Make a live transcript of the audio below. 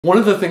One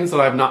of the things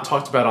that I've not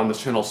talked about on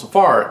this channel so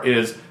far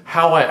is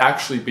how I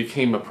actually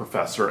became a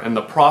professor and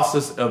the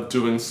process of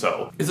doing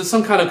so. Is it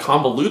some kind of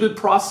convoluted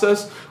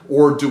process,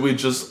 or do we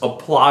just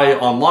apply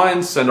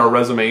online, send our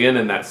resume in,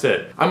 and that's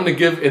it? I'm going to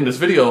give in this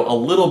video a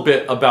little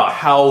bit about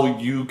how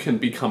you can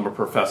become a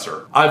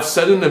professor. I've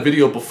said in a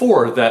video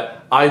before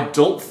that I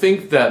don't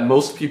think that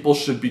most people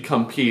should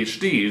become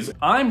PhDs.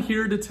 I'm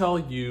here to tell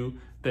you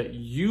that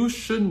you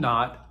should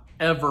not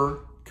ever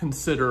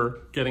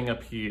consider getting a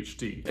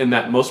PhD, and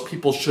that most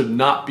people should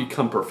not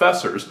become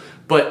professors,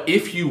 but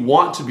if you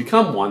want to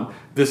become one,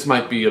 this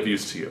might be of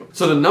use to you.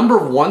 So the number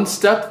one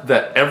step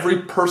that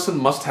every person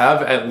must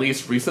have, at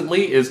least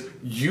recently, is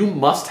you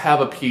must have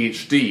a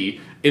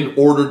PhD in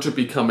order to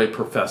become a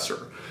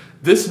professor.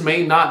 This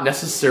may not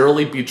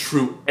necessarily be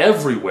true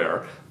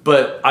everywhere,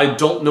 but I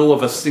don't know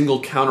of a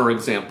single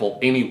counterexample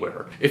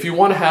anywhere. If you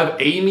want to have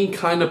any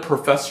kind of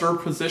professor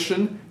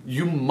position,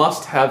 you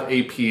must have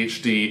a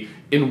PhD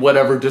in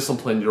whatever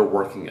discipline you're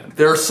working in.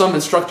 There are some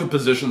instructor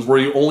positions where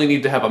you only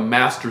need to have a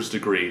master's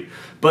degree,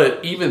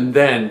 but even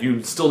then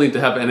you still need to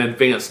have an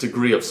advanced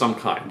degree of some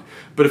kind.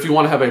 But if you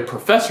want to have a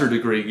professor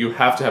degree, you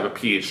have to have a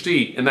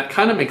PhD, and that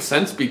kind of makes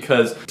sense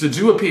because to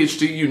do a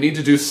PhD you need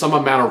to do some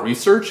amount of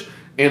research,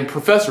 and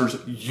professors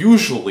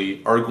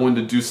usually are going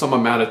to do some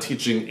amount of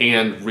teaching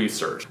and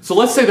research. So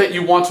let's say that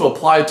you want to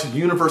apply to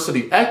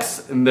University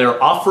X and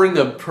they're offering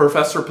a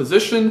professor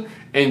position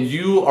and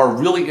you are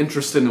really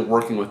interested in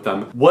working with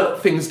them.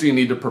 What things do you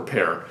need to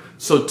prepare?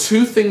 So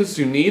two things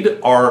you need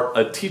are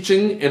a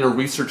teaching and a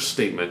research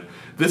statement.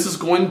 This is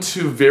going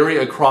to vary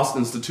across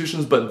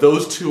institutions, but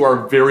those two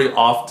are very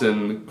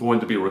often going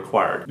to be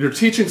required. Your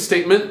teaching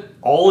statement,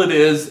 all it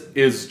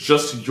is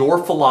just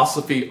your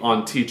philosophy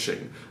on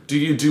teaching. Do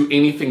you do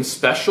anything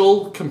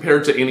special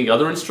compared to any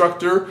other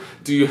instructor?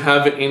 Do you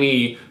have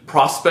any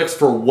prospects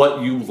for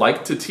what you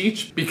like to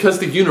teach? Because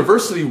the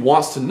university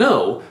wants to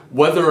know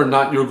whether or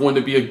not you're going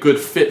to be a good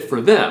fit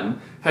for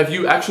them. Have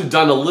you actually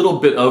done a little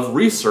bit of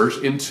research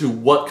into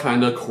what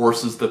kind of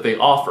courses that they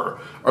offer?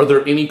 Are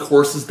there any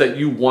courses that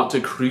you want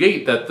to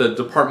create that the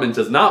department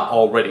does not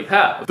already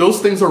have? Those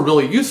things are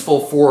really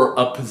useful for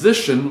a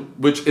position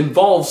which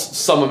involves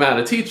some amount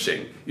of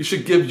teaching. You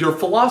should give your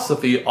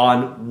philosophy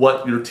on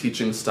what your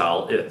teaching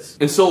style is.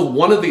 And so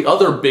one of the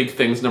other big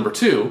things, number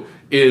two,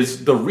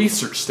 is the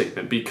research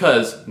statement,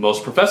 because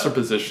most professor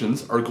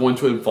positions are going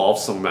to involve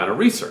some amount of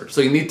research.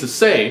 So you need to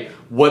say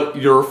what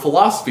your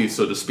philosophy,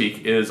 so to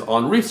speak, is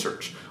on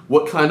research.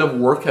 What kind of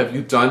work have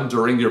you done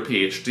during your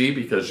PhD,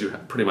 because you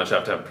pretty much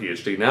have to have a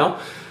PhD now,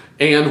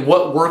 and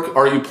what work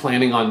are you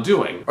planning on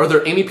doing? Are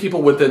there any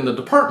people within the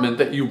department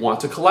that you want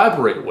to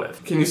collaborate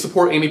with? Can you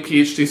support any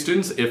PhD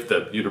students if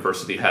the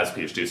university has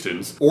PhD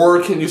students?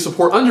 Or can you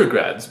support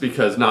undergrads,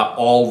 because not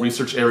all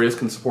research areas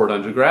can support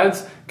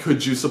undergrads?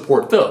 Could you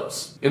support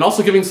those? And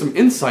also giving some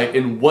insight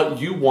in what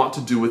you want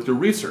to do with your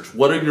research.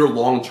 What are your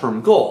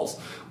long-term goals?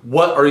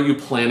 What are you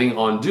planning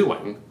on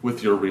doing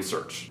with your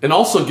research? And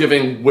also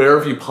giving where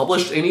have you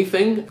published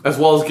anything, as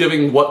well as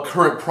giving what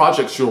current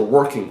projects you're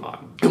working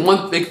on. And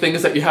one big thing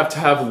is that you have to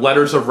have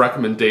letters of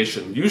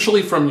recommendation,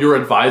 usually from your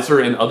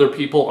advisor and other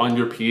people on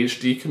your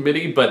PhD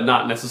committee, but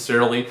not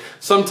necessarily.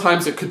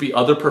 Sometimes it could be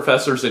other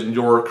professors in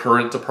your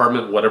current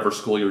department, whatever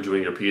school you're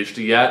doing your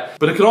PhD at,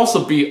 but it could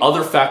also be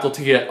other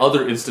faculty at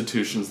other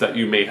institutions that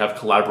you may have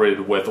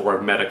collaborated with or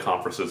have met at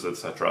conferences,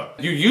 etc.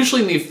 You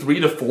usually need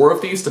 3 to 4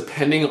 of these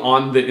depending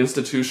on the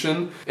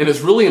institution, and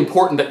it's really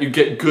important that you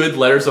get good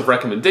letters of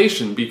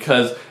recommendation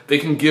because they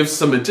can give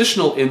some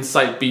additional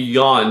insight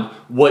beyond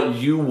what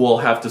you will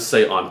have to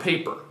say on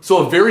paper.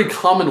 So a very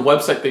common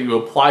website that you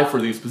apply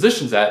for these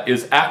positions at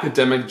is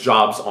Academic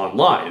Jobs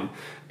Online.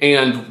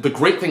 And the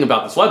great thing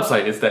about this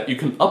website is that you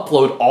can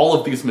upload all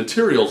of these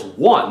materials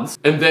once,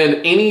 and then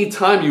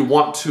anytime you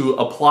want to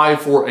apply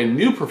for a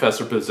new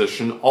professor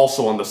position,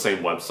 also on the same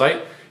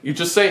website, you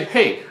just say,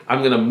 hey, I'm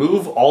going to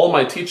move all of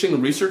my teaching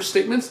and research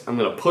statements, I'm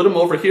going to put them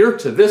over here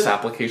to this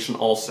application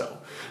also.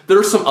 There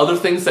are some other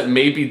things that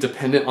may be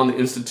dependent on the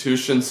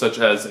institution, such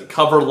as a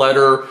cover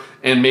letter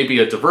and maybe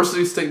a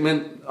diversity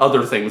statement,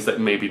 other things that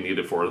may be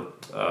needed for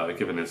a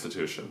given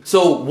institution.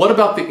 So what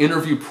about the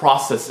interview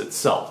process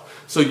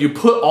itself? So you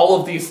put all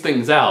of these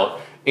things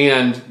out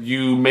and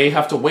you may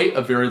have to wait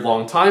a very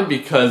long time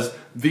because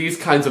these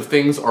kinds of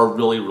things are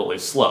really, really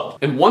slow.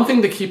 And one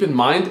thing to keep in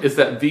mind is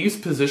that these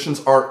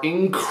positions are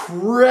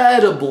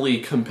incredibly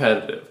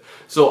competitive.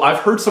 So I've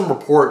heard some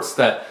reports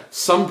that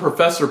some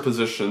professor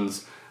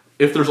positions,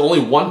 if there's only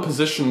one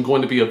position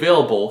going to be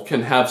available,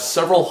 can have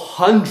several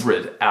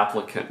hundred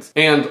applicants.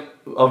 And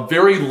a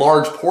very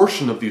large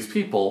portion of these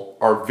people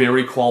are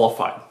very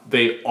qualified.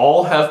 They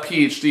all have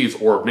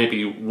PhDs, or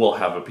maybe will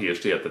have a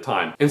PhD at the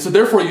time. And so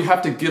therefore you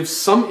have to give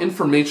some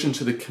information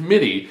to the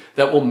committee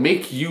that will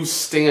make you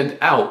stand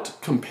out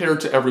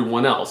compared to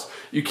everyone else.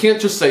 You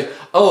can't just say,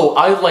 oh,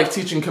 I like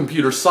teaching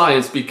computer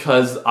science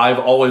because I've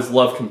always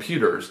loved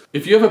computers.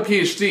 If you have a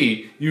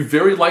PhD, you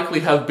very likely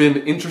have been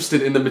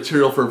interested in the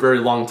material for a very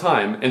long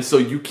time, and so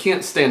you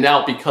can't stand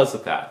out because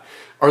of that.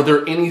 Are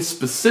there any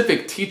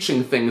specific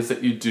teaching things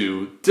that you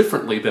do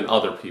differently than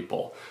other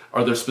people?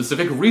 Are there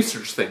specific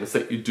research things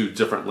that you do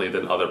differently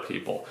than other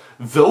people?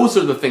 Those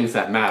are the things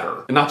that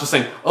matter. And not just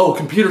saying, oh,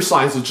 computer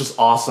science is just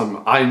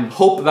awesome. I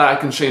hope that I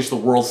can change the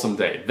world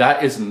someday.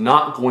 That is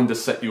not going to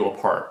set you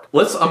apart.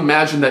 Let's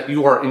imagine that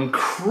you are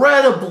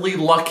incredibly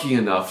lucky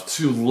enough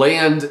to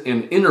land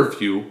an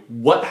interview.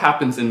 What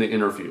happens in the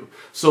interview?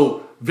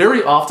 So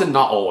very often,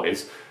 not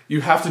always,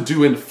 you have to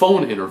do a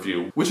phone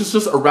interview, which is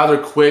just a rather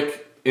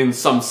quick, in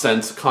some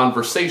sense,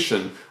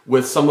 conversation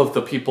with some of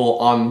the people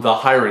on the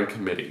hiring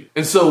committee.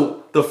 And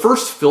so the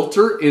first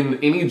filter in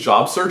any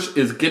job search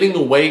is getting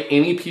away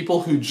any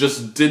people who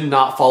just did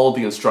not follow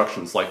the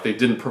instructions, like they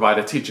didn't provide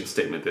a teaching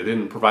statement, they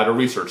didn't provide a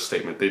research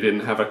statement, they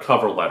didn't have a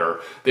cover letter,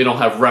 they don't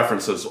have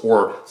references,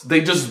 or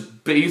they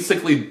just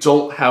basically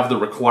don't have the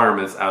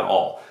requirements at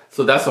all.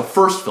 So that's a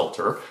first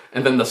filter.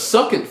 And then the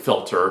second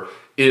filter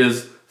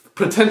is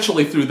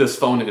potentially through this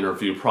phone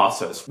interview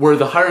process, where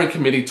the hiring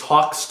committee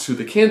talks to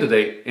the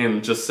candidate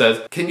and just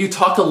says, can you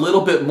talk a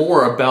little bit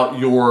more about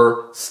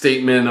your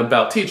statement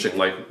about teaching?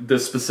 Like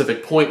this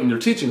specific point in your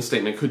teaching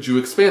statement, could you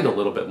expand a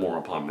little bit more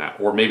upon that?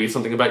 Or maybe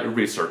something about your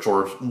research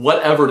or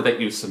whatever that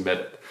you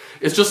submitted.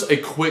 It's just a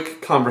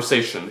quick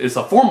conversation. It's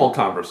a formal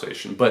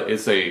conversation, but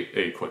it's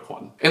a quick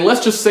one. And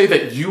let's just say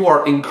that you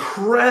are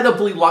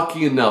incredibly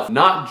lucky enough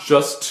not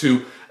just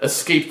to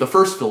escape the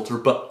first filter,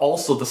 but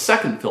also the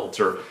second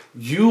filter.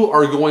 You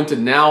are going to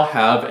now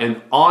have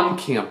an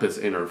on-campus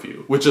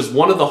interview, which is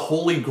one of the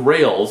holy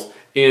grails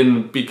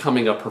in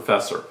becoming a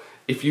professor.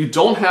 If you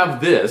don't have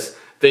this,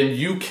 then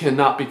you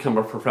cannot become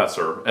a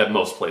professor at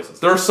most places.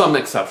 There are some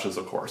exceptions,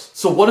 of course.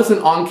 So what does an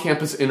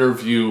on-campus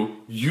interview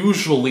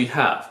usually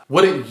have?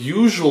 What it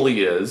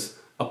usually is,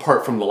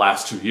 apart from the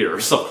last 2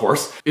 years, of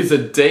course, is a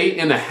day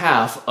and a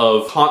half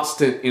of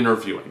constant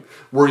interviewing,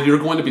 where you're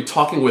going to be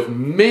talking with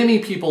many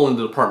people in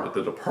the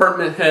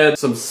department head,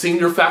 some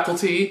senior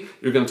faculty,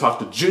 you're going to talk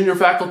to junior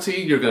faculty,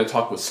 you're going to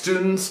talk with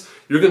students,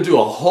 you're going to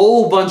do a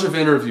whole bunch of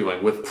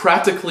interviewing with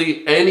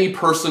practically any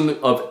person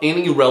of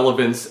any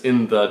relevance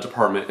in the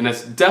department, and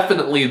it's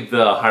definitely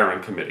the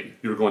hiring committee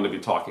you're going to be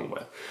talking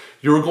with.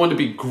 You're going to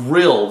be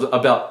grilled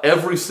about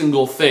every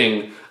single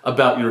thing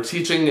about your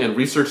teaching and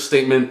research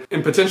statement,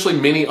 and potentially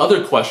many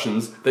other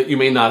questions that you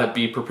may not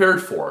be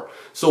prepared for.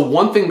 So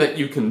one thing that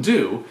you can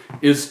do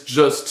is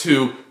just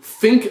to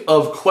think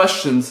of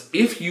questions.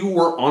 If you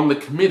were on the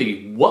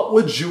committee, what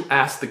would you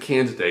ask the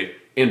candidate,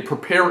 and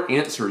prepare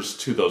answers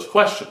to those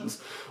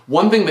questions.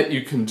 One thing that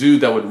you can do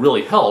that would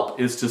really help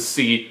is to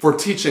see, for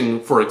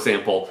teaching, for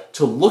example,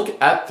 to look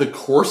at the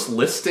course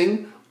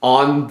listing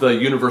on the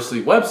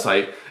university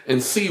website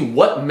and see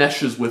what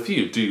meshes with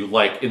you. Do you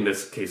like, in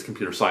this case,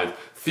 computer science,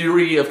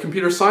 theory of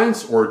computer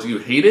science, or do you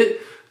hate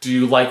it? Do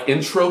you like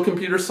intro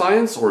computer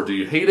science, or do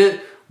you hate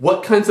it?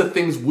 What kinds of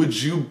things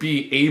would you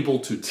be able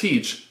to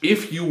teach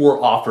if you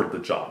were offered the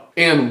job?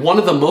 And one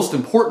of the most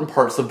important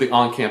parts of the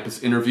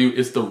on-campus interview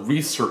is the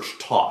research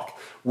talk,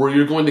 where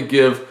you're going to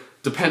give,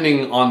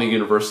 depending on the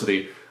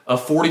university, a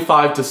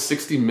 45 to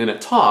 60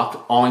 minute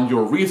talk on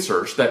your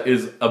research that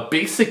is a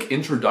basic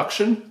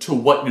introduction to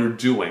what you're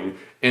doing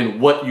and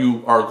what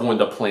you are going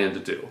to plan to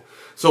do.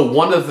 So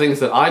one of the things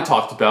that I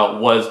talked about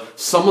was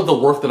some of the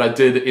work that I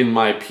did in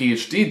my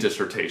PhD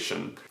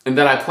dissertation and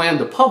that I plan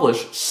to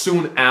publish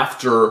soon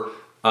after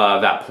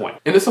that point.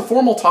 And it's a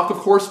formal talk, of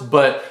course,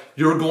 but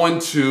you're going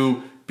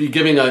to be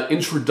giving an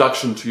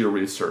introduction to your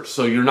research.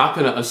 So you're not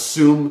going to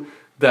assume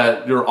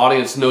that your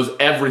audience knows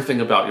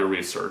everything about your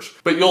research,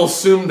 but you'll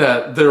assume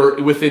that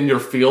they're within your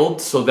field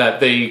so that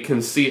they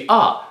can see,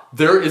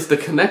 there is the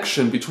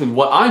connection between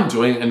what I'm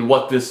doing and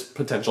what this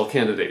potential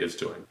candidate is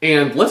doing.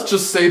 And let's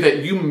just say that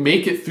you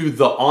make it through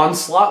the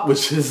onslaught,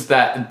 which is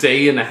that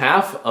day and a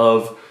half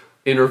of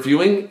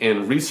interviewing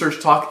and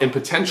research talk and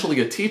potentially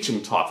a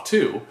teaching talk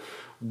too.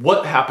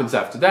 What happens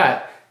after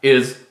that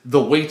is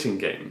the waiting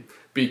game,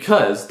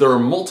 because there are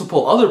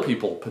multiple other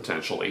people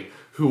potentially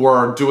who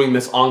are doing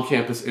this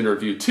on-campus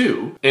interview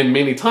too, and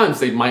many times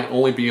they might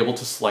only be able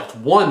to select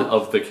one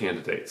of the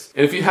candidates.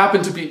 And if you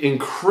happen to be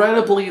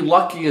incredibly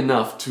lucky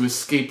enough to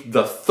escape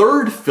the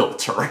third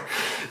filter,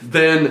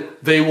 then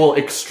they will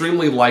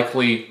extremely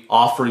likely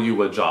offer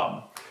you a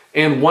job.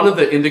 And one of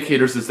the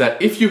indicators is that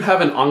if you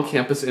have an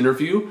on-campus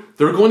interview,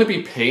 they're going to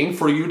be paying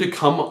for you to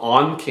come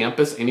on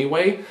campus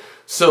anyway.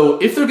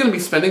 So if they're going to be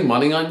spending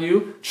money on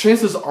you,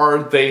 chances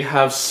are they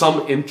have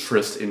some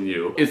interest in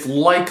you. It's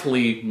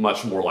likely,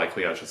 much more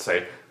likely I should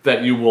say,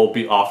 that you will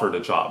be offered a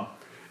job.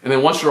 And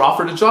then once you're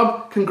offered a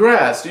job,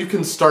 congrats, you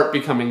can start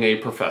becoming a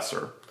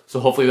professor.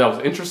 So hopefully that was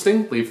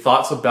interesting. Leave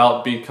thoughts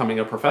about becoming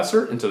a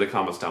professor into the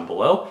comments down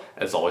below.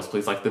 As always,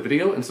 please like the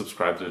video and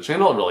subscribe to the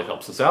channel. It really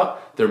helps us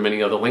out. There are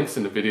many other links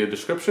in the video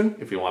description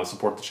if you want to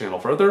support the channel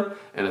further.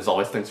 And as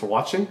always, thanks for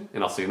watching,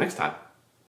 and I'll see you next time.